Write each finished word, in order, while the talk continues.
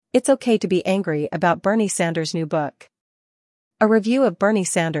It's okay to be angry about Bernie Sanders' new book. A review of Bernie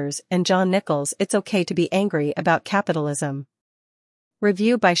Sanders and John Nichols' It's Okay to Be Angry About Capitalism.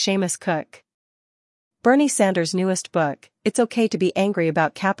 Review by Seamus Cook. Bernie Sanders' newest book, It's Okay to Be Angry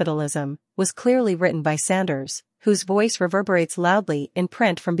About Capitalism, was clearly written by Sanders, whose voice reverberates loudly in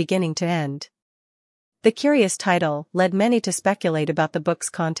print from beginning to end. The curious title led many to speculate about the book's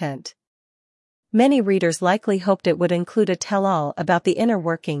content. Many readers likely hoped it would include a tell-all about the inner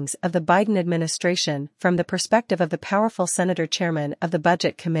workings of the Biden administration from the perspective of the powerful Senator chairman of the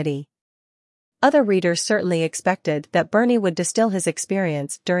Budget Committee. Other readers certainly expected that Bernie would distill his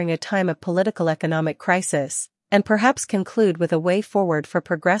experience during a time of political economic crisis, and perhaps conclude with a way forward for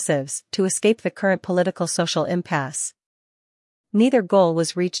progressives to escape the current political social impasse. Neither goal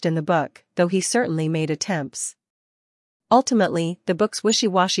was reached in the book, though he certainly made attempts. Ultimately, the book's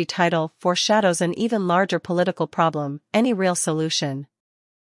wishy-washy title foreshadows an even larger political problem: any real solution.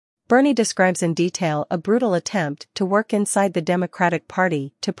 Bernie describes in detail a brutal attempt to work inside the Democratic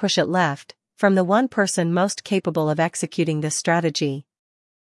Party to push it left, from the one person most capable of executing this strategy.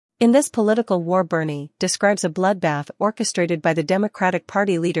 In this political war, Bernie describes a bloodbath orchestrated by the Democratic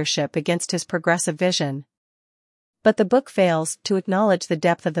Party leadership against his progressive vision. But the book fails to acknowledge the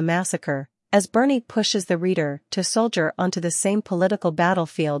depth of the massacre, as Bernie pushes the reader to soldier onto the same political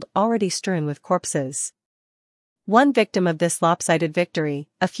battlefield already strewn with corpses. One victim of this lopsided victory,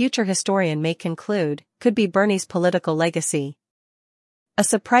 a future historian may conclude, could be Bernie's political legacy. A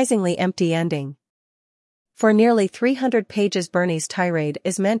surprisingly empty ending. For nearly 300 pages, Bernie's tirade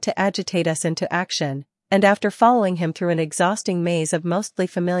is meant to agitate us into action, and after following him through an exhausting maze of mostly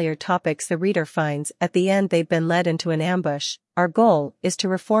familiar topics, the reader finds at the end they've been led into an ambush. Our goal is to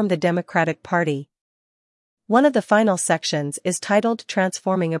reform the Democratic Party. One of the final sections is titled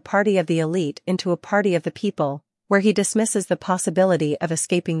Transforming a Party of the Elite into a Party of the People, where he dismisses the possibility of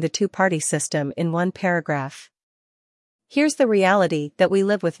escaping the two-party system in one paragraph. Here's the reality that we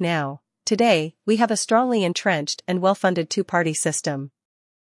live with now. Today, we have a strongly entrenched and well-funded two-party system.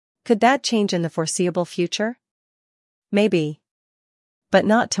 Could that change in the foreseeable future? Maybe. But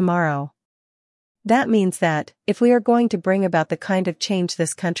not tomorrow. That means that, if we are going to bring about the kind of change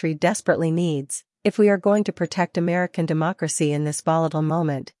this country desperately needs, if we are going to protect American democracy in this volatile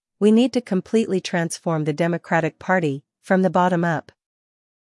moment, we need to completely transform the Democratic Party, from the bottom up.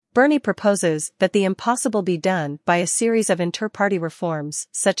 Bernie proposes that the impossible be done by a series of inter-party reforms,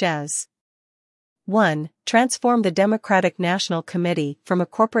 such as 1. Transform the Democratic National Committee from a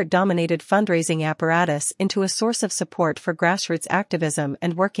corporate-dominated fundraising apparatus into a source of support for grassroots activism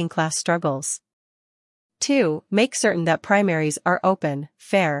and working-class struggles. 2. Make certain that primaries are open,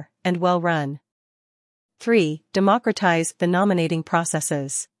 fair, and well-run. 3. Democratize the nominating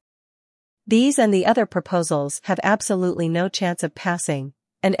processes. These and the other proposals have absolutely no chance of passing,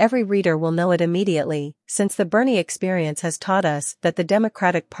 and every reader will know it immediately, since the Bernie experience has taught us that the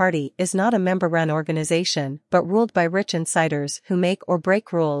Democratic Party is not a member-run organization but ruled by rich insiders who make or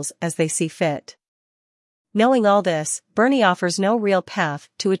break rules as they see fit. Knowing all this, Bernie offers no real path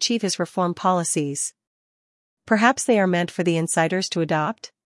to achieve his reform policies. Perhaps they are meant for the insiders to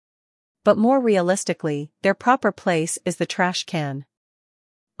adopt? But more realistically, their proper place is the trash can.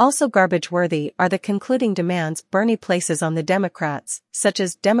 Also garbage-worthy are the concluding demands Bernie places on the Democrats, such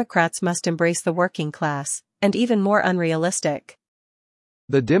as Democrats must embrace the working class, and even more unrealistic.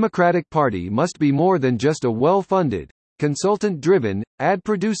 The Democratic Party must be more than just a well-funded, consultant-driven,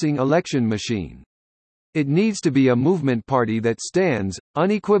 ad-producing election machine. It needs to be a movement party that stands,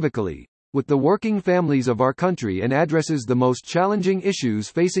 unequivocally, with the working families of our country and addresses the most challenging issues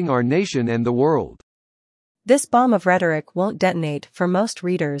facing our nation and the world. This bomb of rhetoric won't detonate for most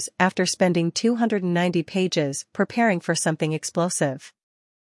readers after spending 290 pages preparing for something explosive.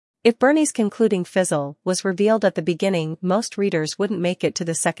 If Bernie's concluding fizzle was revealed at the beginning, most readers wouldn't make it to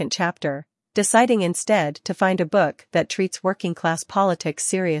the second chapter, deciding instead to find a book that treats working-class politics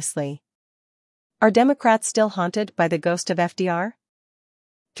seriously. Are Democrats still haunted by the ghost of FDR?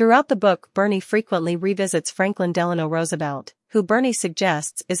 Throughout the book, Bernie frequently revisits Franklin Delano Roosevelt, who Bernie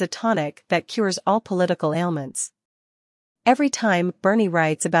suggests is a tonic that cures all political ailments. Every time Bernie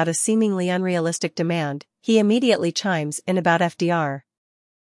writes about a seemingly unrealistic demand, he immediately chimes in about FDR.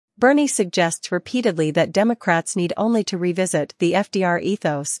 Bernie suggests repeatedly that Democrats need only to revisit the FDR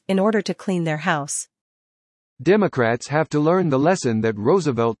ethos in order to clean their house. Democrats have to learn the lesson that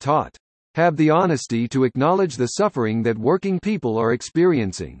Roosevelt taught. Have the honesty to acknowledge the suffering that working people are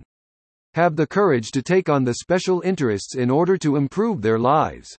experiencing. Have the courage to take on the special interests in order to improve their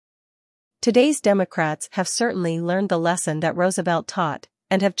lives. Today's Democrats have certainly learned the lesson that Roosevelt taught,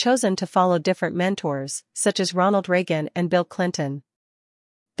 and have chosen to follow different mentors, such as Ronald Reagan and Bill Clinton.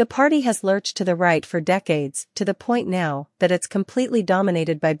 The party has lurched to the right for decades, to the point now that it's completely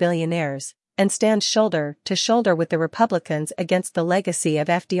dominated by billionaires, and stands shoulder to shoulder with the Republicans against the legacy of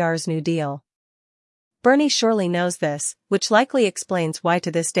FDR's New Deal. Bernie surely knows this, which likely explains why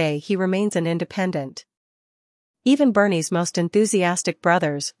to this day he remains an independent. Even Bernie's most enthusiastic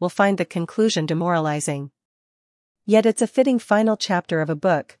brothers will find the conclusion demoralizing. Yet it's a fitting final chapter of a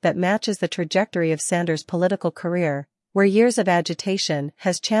book that matches the trajectory of Sanders' political career, where years of agitation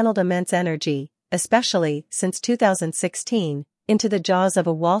has channeled immense energy, especially since 2016, into the jaws of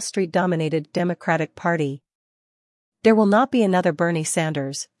a Wall Street-dominated Democratic Party. There will not be another Bernie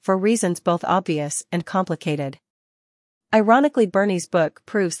Sanders, for reasons both obvious and complicated. Ironically, Bernie's book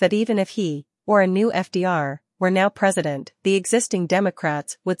proves that even if he, or a new FDR, were now president, the existing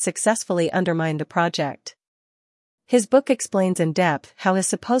Democrats would successfully undermine the project. His book explains in depth how his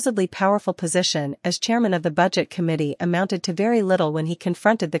supposedly powerful position as chairman of the Budget Committee amounted to very little when he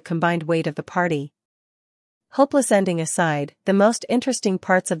confronted the combined weight of the party. Hopeless ending aside, the most interesting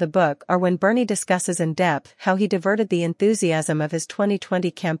parts of the book are when Bernie discusses in depth how he diverted the enthusiasm of his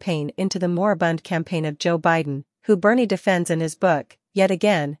 2020 campaign into the moribund campaign of Joe Biden, who Bernie defends in his book, yet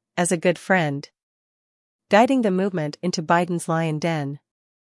again, as a good friend, guiding the movement into Biden's lion den.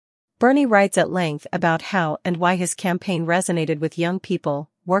 Bernie writes at length about how and why his campaign resonated with young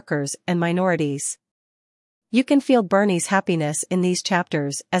people, workers, and minorities. You can feel Bernie's happiness in these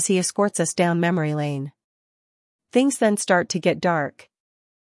chapters as he escorts us down memory lane. Things then start to get dark.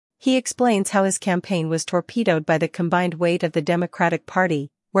 He explains how his campaign was torpedoed by the combined weight of the Democratic Party,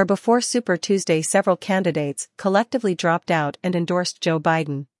 where before Super Tuesday several candidates collectively dropped out and endorsed Joe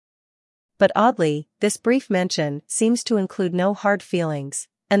Biden. But oddly, this brief mention seems to include no hard feelings,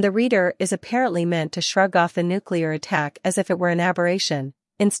 and the reader is apparently meant to shrug off the nuclear attack as if it were an aberration,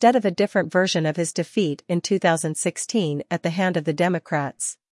 instead of a different version of his defeat in 2016 at the hand of the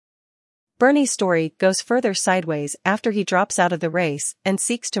Democrats. Bernie's story goes further sideways after he drops out of the race and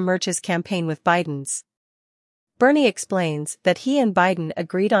seeks to merge his campaign with Biden's. Bernie explains that he and Biden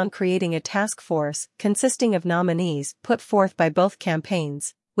agreed on creating a task force consisting of nominees put forth by both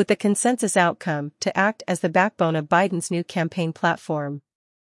campaigns, with the consensus outcome to act as the backbone of Biden's new campaign platform.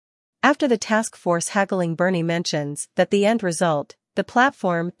 After the task force haggling, Bernie mentions that the end result, the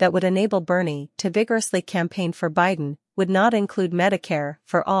platform that would enable Bernie to vigorously campaign for Biden, would not include Medicare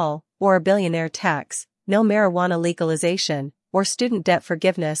for all, or a billionaire tax, no marijuana legalization, or student debt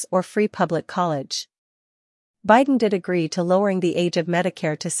forgiveness or free public college. Biden did agree to lowering the age of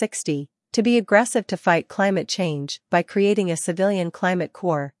Medicare to 60, to be aggressive to fight climate change by creating a civilian climate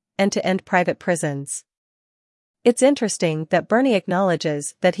corps, and to end private prisons. It's interesting that Bernie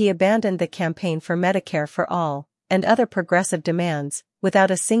acknowledges that he abandoned the campaign for Medicare for all, and other progressive demands,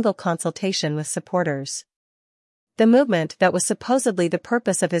 without a single consultation with supporters. The movement that was supposedly the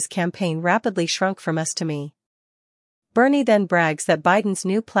purpose of his campaign rapidly shrunk from us to me. Bernie then brags that Biden's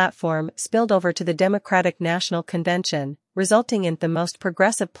new platform spilled over to the Democratic National Convention, resulting in the most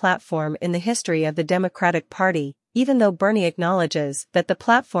progressive platform in the history of the Democratic Party, even though Bernie acknowledges that the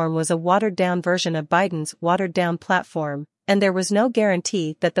platform was a watered-down version of Biden's watered-down platform, and there was no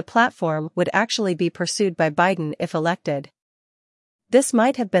guarantee that the platform would actually be pursued by Biden if elected. This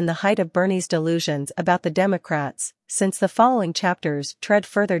might have been the height of Bernie's delusions about the Democrats, since the following chapters tread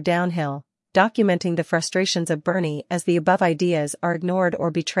further downhill, documenting the frustrations of Bernie as the above ideas are ignored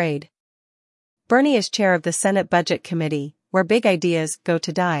or betrayed. Bernie is chair of the Senate Budget Committee, where big ideas go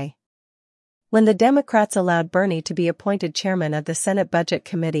to die. When the Democrats allowed Bernie to be appointed chairman of the Senate Budget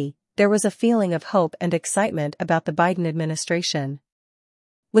Committee, there was a feeling of hope and excitement about the Biden administration.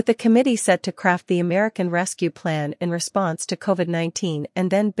 With the committee set to craft the American Rescue Plan in response to COVID-19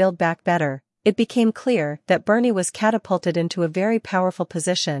 and then Build Back Better, it became clear that Bernie was catapulted into a very powerful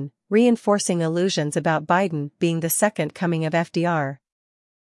position, reinforcing illusions about Biden being the second coming of FDR.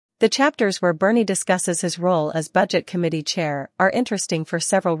 The chapters where Bernie discusses his role as Budget Committee chair are interesting for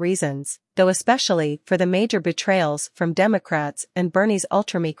several reasons, though especially for the major betrayals from Democrats and Bernie's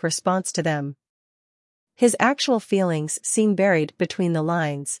ultra-meek response to them. His actual feelings seem buried between the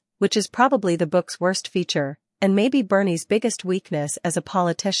lines, which is probably the book's worst feature, and maybe Bernie's biggest weakness as a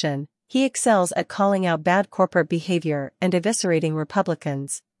politician. He excels at calling out bad corporate behavior and eviscerating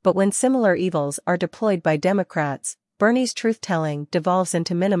Republicans, but when similar evils are deployed by Democrats, Bernie's truth-telling devolves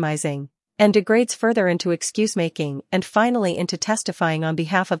into minimizing, and degrades further into excuse-making and finally into testifying on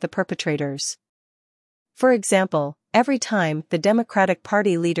behalf of the perpetrators. For example, every time the Democratic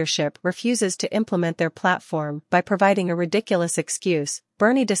Party leadership refuses to implement their platform by providing a ridiculous excuse,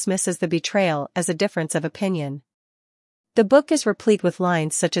 Bernie dismisses the betrayal as a difference of opinion. The book is replete with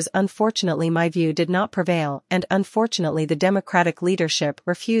lines such as "Unfortunately my view did not prevail" and "Unfortunately the Democratic leadership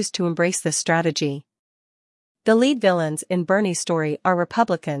refused to embrace this strategy." The lead villains in Bernie's story are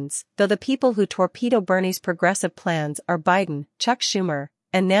Republicans, though the people who torpedo Bernie's progressive plans are Biden, Chuck Schumer,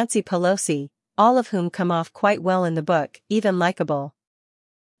 and Nancy Pelosi, all of whom come off quite well in the book, even likable.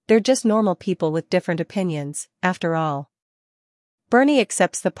 They're just normal people with different opinions, after all. Bernie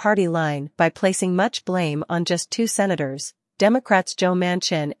accepts the party line by placing much blame on just two senators, Democrats Joe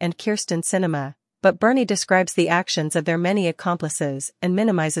Manchin and Kyrsten Sinema, but Bernie describes the actions of their many accomplices and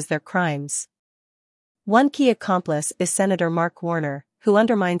minimizes their crimes. One key accomplice is Senator Mark Warner, who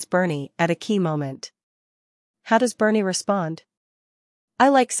undermines Bernie at a key moment. How does Bernie respond? "I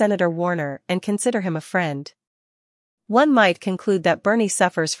like Senator Warner and consider him a friend." One might conclude that Bernie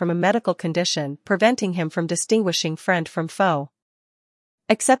suffers from a medical condition preventing him from distinguishing friend from foe.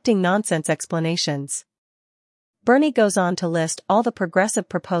 Accepting nonsense explanations. Bernie goes on to list all the progressive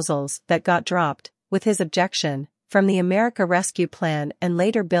proposals that got dropped, with his objection, from the America Rescue Plan and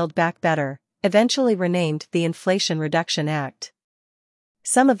later Build Back Better, eventually renamed the Inflation Reduction Act.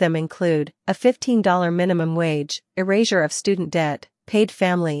 Some of them include a $15 minimum wage, erasure of student debt, paid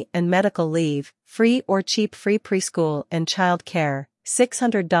family and medical leave, free or cheap free preschool and child care,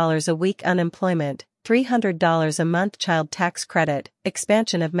 $600 a week unemployment, $300 a month child tax credit,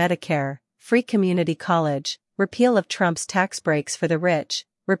 expansion of Medicare, free community college, repeal of Trump's tax breaks for the rich,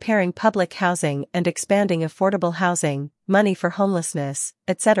 repairing public housing and expanding affordable housing, money for homelessness,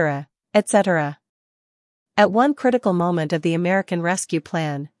 etc., etc. At one critical moment of the American Rescue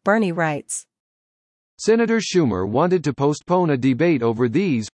Plan, Bernie writes, Senator Schumer wanted to postpone a debate over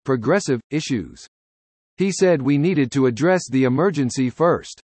these progressive issues. He said we needed to address the emergency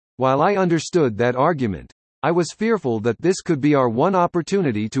first. While I understood that argument, I was fearful that this could be our one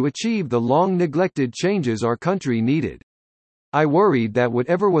opportunity to achieve the long-neglected changes our country needed. I worried that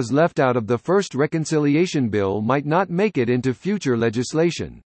whatever was left out of the first reconciliation bill might not make it into future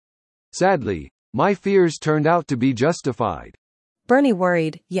legislation. Sadly, my fears turned out to be justified. Bernie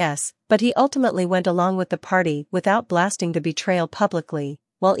worried, yes, but he ultimately went along with the party without blasting the betrayal publicly,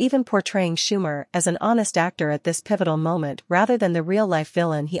 while even portraying Schumer as an honest actor at this pivotal moment rather than the real-life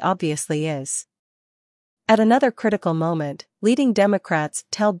villain he obviously is. At another critical moment, leading Democrats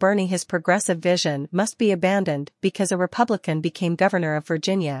tell Bernie his progressive vision must be abandoned because a Republican became governor of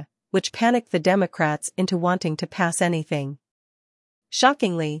Virginia, which panicked the Democrats into wanting to pass anything.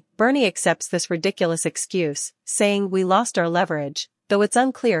 Shockingly, Bernie accepts this ridiculous excuse, saying we lost our leverage, though it's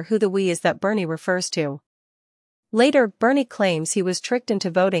unclear who the we is that Bernie refers to. Later, Bernie claims he was tricked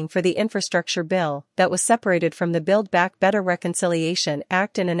into voting for the infrastructure bill that was separated from the Build Back Better Reconciliation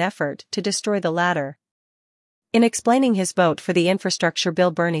Act in an effort to destroy the latter. In explaining his vote for the infrastructure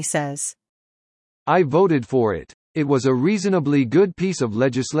bill, Bernie says, I voted for it. It was a reasonably good piece of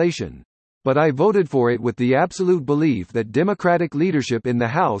legislation. But I voted for it with the absolute belief that Democratic leadership in the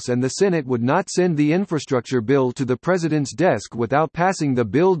House and the Senate would not send the infrastructure bill to the president's desk without passing the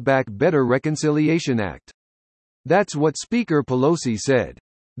Build Back Better Reconciliation Act. That's what Speaker Pelosi said.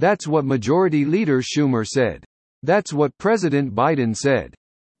 That's what Majority Leader Schumer said. That's what President Biden said.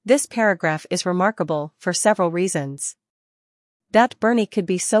 This paragraph is remarkable for several reasons. That Bernie could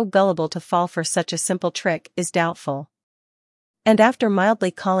be so gullible to fall for such a simple trick is doubtful. And after mildly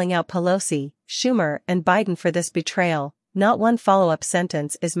calling out Pelosi, Schumer, and Biden for this betrayal, not one follow-up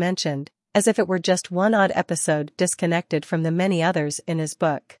sentence is mentioned, as if it were just one odd episode disconnected from the many others in his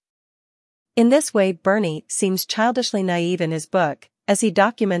book. In this way, Bernie seems childishly naive in his book, as he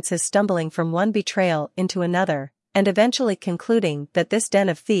documents his stumbling from one betrayal into another, and eventually concluding that this den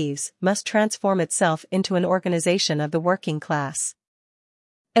of thieves must transform itself into an organization of the working class.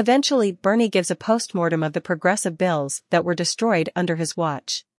 Eventually, Bernie gives a postmortem of the progressive bills that were destroyed under his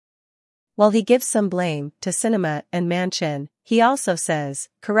watch. While he gives some blame to Sinema and Manchin, he also says,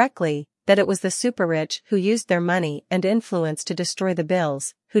 correctly, that it was the super-rich who used their money and influence to destroy the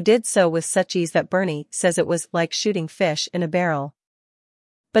bills, who did so with such ease that Bernie says it was like shooting fish in a barrel.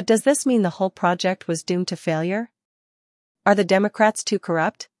 But does this mean the whole project was doomed to failure? Are the Democrats too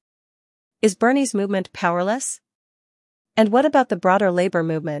corrupt? Is Bernie's movement powerless? And what about the broader labor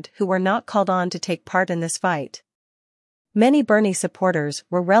movement who were not called on to take part in this fight? Many Bernie supporters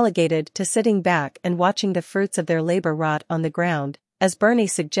were relegated to sitting back and watching the fruits of their labor rot on the ground, as Bernie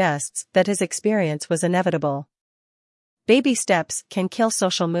suggests that his experience was inevitable. Baby steps can kill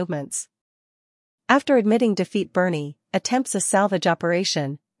social movements. After admitting defeat, Bernie attempts a salvage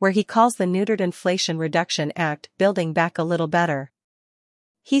operation, where he calls the neutered Inflation Reduction Act Building Back a Little Better.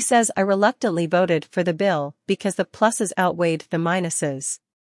 He says, I reluctantly voted for the bill because the pluses outweighed the minuses.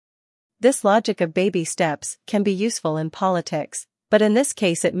 This logic of baby steps can be useful in politics, but in this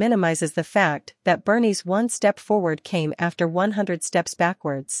case it minimizes the fact that Bernie's one step forward came after 100 steps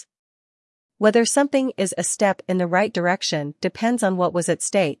backwards. Whether something is a step in the right direction depends on what was at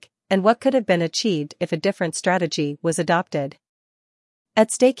stake, and what could have been achieved if a different strategy was adopted.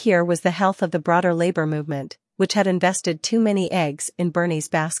 At stake here was the health of the broader labor movement, which had invested too many eggs in Bernie's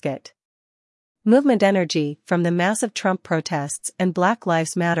basket. Movement energy from the massive Trump protests and Black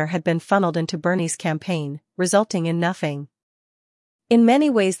Lives Matter had been funneled into Bernie's campaign, resulting in nothing. In many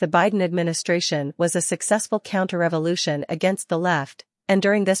ways the Biden administration was a successful counter-revolution against the left, and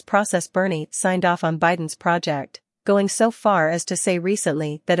during this process Bernie signed off on Biden's project, going so far as to say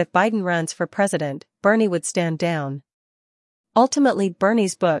recently that if Biden runs for president, Bernie would stand down. Ultimately,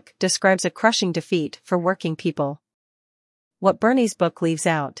 Bernie's book describes a crushing defeat for working people. What Bernie's book leaves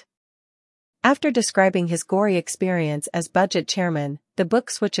out. After describing his gory experience as budget chairman, the book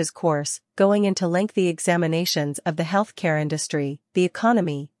switches course, going into lengthy examinations of the healthcare industry, the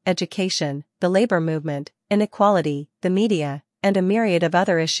economy, education, the labor movement, inequality, the media, and a myriad of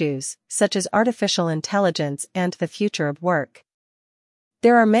other issues, such as artificial intelligence and the future of work.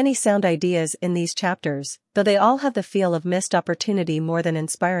 There are many sound ideas in these chapters, though they all have the feel of missed opportunity more than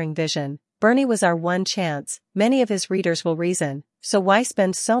inspiring vision. Bernie was our one chance, many of his readers will reason, so why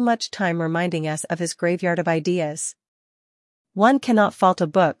spend so much time reminding us of his graveyard of ideas? One cannot fault a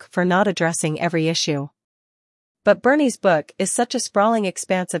book for not addressing every issue. But Bernie's book is such a sprawling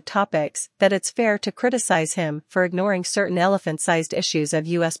expanse of topics that it's fair to criticize him for ignoring certain elephant-sized issues of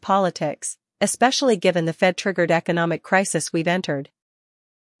U.S. politics, especially given the Fed-triggered economic crisis we've entered.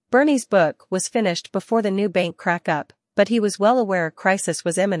 Bernie's book was finished before the new bank crack-up, but he was well aware a crisis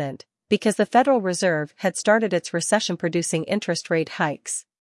was imminent, because the Federal Reserve had started its recession-producing interest rate hikes.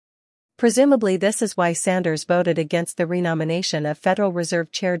 Presumably this is why Sanders voted against the renomination of Federal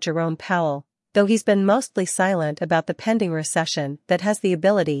Reserve Chair Jerome Powell, though he's been mostly silent about the pending recession that has the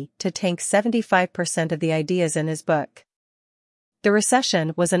ability to tank 75% of the ideas in his book. The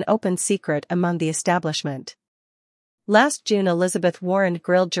recession was an open secret among the establishment. Last June Elizabeth Warren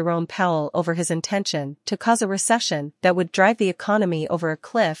grilled Jerome Powell over his intention to cause a recession that would drive the economy over a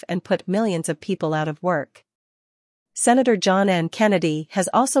cliff and put millions of people out of work. Senator John N. Kennedy has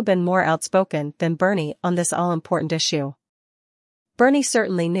also been more outspoken than Bernie on this all-important issue. Bernie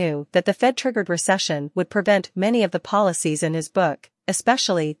certainly knew that the Fed-triggered recession would prevent many of the policies in his book,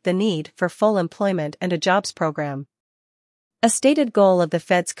 especially the need for full employment and a jobs program. A stated goal of the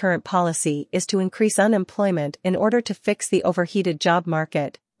Fed's current policy is to increase unemployment in order to fix the overheated job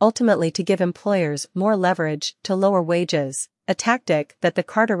market, ultimately to give employers more leverage to lower wages, a tactic that the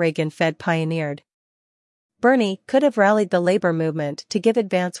Carter-Reagan Fed pioneered. Bernie could have rallied the labor movement to give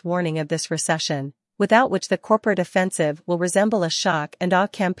advance warning of this recession, without which the corporate offensive will resemble a shock and awe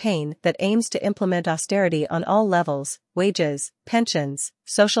campaign that aims to implement austerity on all levels: wages, pensions,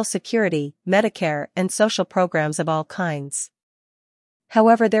 Social Security, Medicare, and social programs of all kinds.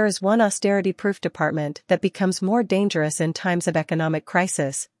 However, there is one austerity-proof department that becomes more dangerous in times of economic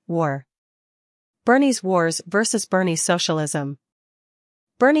crisis: war. Bernie's Wars versus Bernie's Socialism.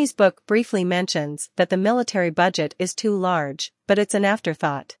 Bernie's book briefly mentions that the military budget is too large, but it's an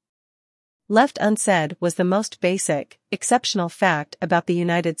afterthought. Left unsaid was the most basic, exceptional fact about the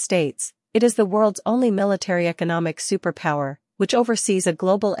United States: it is the world's only military economic superpower, which oversees a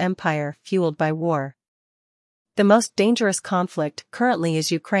global empire fueled by war. The most dangerous conflict currently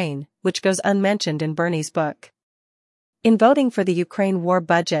is Ukraine, which goes unmentioned in Bernie's book. In voting for the Ukraine war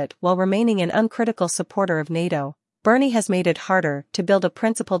budget while remaining an uncritical supporter of NATO, Bernie has made it harder to build a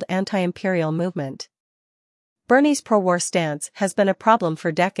principled anti-imperial movement. Bernie's pro-war stance has been a problem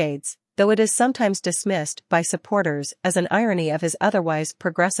for decades, though it is sometimes dismissed by supporters as an irony of his otherwise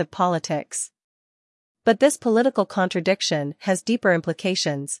progressive politics. But this political contradiction has deeper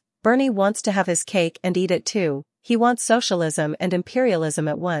implications. Bernie wants to have his cake and eat it too. He wants socialism and imperialism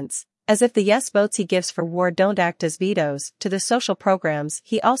at once, as if the yes votes he gives for war don't act as vetoes to the social programs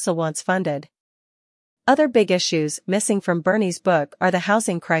he also wants funded. Other big issues missing from Bernie's book are the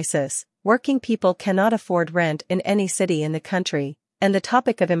housing crisis: working people cannot afford rent in any city in the country, and the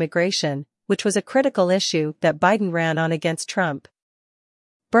topic of immigration, which was a critical issue that Biden ran on against Trump.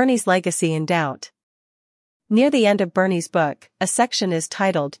 Bernie's legacy in doubt. Near the end of Bernie's book, a section is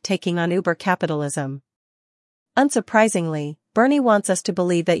titled "Taking on Uber Capitalism." Unsurprisingly, Bernie wants us to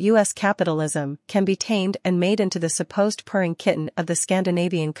believe that U.S. capitalism can be tamed and made into the supposed purring kitten of the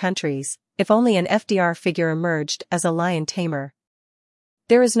Scandinavian countries, if only an FDR figure emerged as a lion tamer.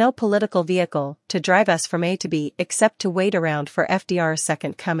 There is no political vehicle to drive us from A to B except to wait around for FDR's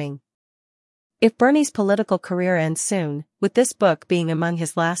second coming. If Bernie's political career ends soon, with this book being among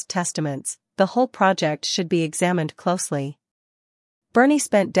his last testaments, the whole project should be examined closely. Bernie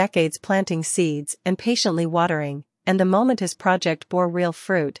spent decades planting seeds and patiently watering, and the moment his project bore real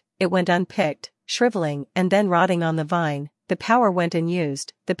fruit, it went unpicked, shriveling and then rotting on the vine. The power went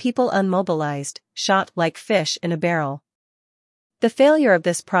unused, the people unmobilized, shot like fish in a barrel. The failure of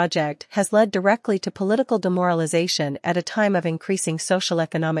this project has led directly to political demoralization at a time of increasing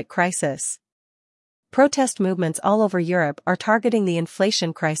social-economic crisis. Protest movements all over Europe are targeting the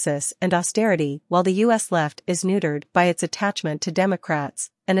inflation crisis and austerity, while the US left is neutered by its attachment to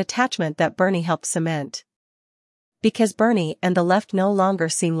Democrats, an attachment that Bernie helped cement. Because Bernie and the left no longer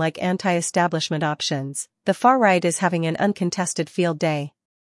seem like anti-establishment options, the far right is having an uncontested field day.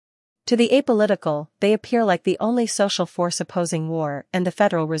 To the apolitical, they appear like the only social force opposing war and the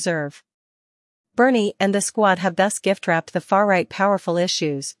Federal Reserve. Bernie and the squad have thus gift-wrapped the far-right powerful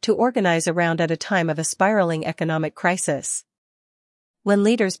issues to organize around at a time of a spiraling economic crisis. When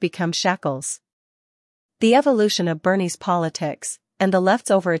leaders become shackles. The evolution of Bernie's politics, and the left's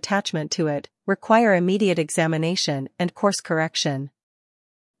over-attachment to it, require immediate examination and course correction.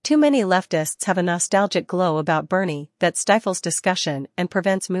 Too many leftists have a nostalgic glow about Bernie that stifles discussion and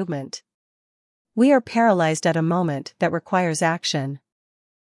prevents movement. We are paralyzed at a moment that requires action.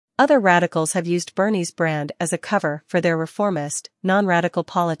 Other radicals have used Bernie's brand as a cover for their reformist, non-radical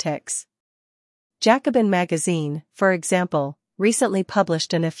politics. Jacobin magazine, for example, recently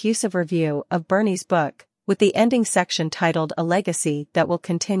published an effusive review of Bernie's book, with the ending section titled "A Legacy That Will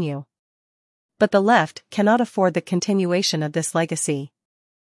Continue." But the left cannot afford the continuation of this legacy.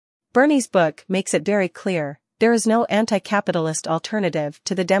 Bernie's book makes it very clear, there is no anti-capitalist alternative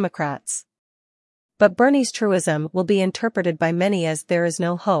to the Democrats. But Bernie's truism will be interpreted by many as there is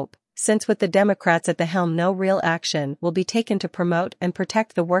no hope, since with the Democrats at the helm no real action will be taken to promote and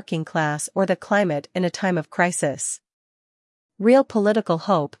protect the working class or the climate in a time of crisis. Real political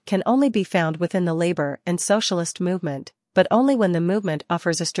hope can only be found within the labor and socialist movement, but only when the movement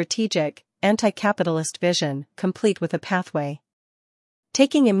offers a strategic, anti-capitalist vision, complete with a pathway.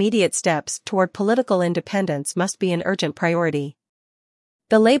 Taking immediate steps toward political independence must be an urgent priority.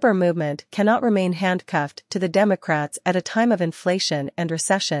 The labor movement cannot remain handcuffed to the Democrats at a time of inflation and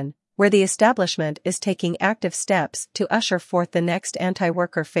recession, where the establishment is taking active steps to usher forth the next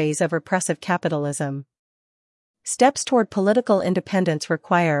anti-worker phase of repressive capitalism. Steps toward political independence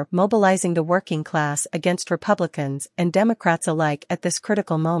require mobilizing the working class against Republicans and Democrats alike at this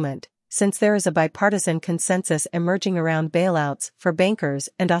critical moment, since there is a bipartisan consensus emerging around bailouts for bankers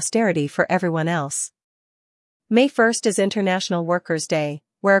and austerity for everyone else. May 1st is International Workers' Day,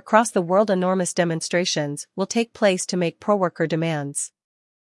 where across the world enormous demonstrations will take place to make pro-worker demands.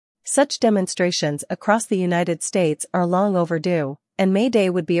 Such demonstrations across the United States are long overdue, and May Day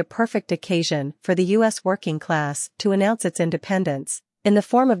would be a perfect occasion for the U.S. working class to announce its independence, in the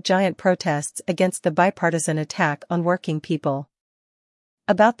form of giant protests against the bipartisan attack on working people.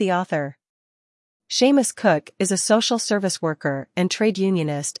 About the author. Seamus Cook is a social service worker and trade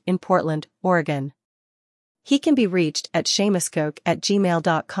unionist in Portland, Oregon. He can be reached at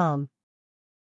seamuscook@gmail.com.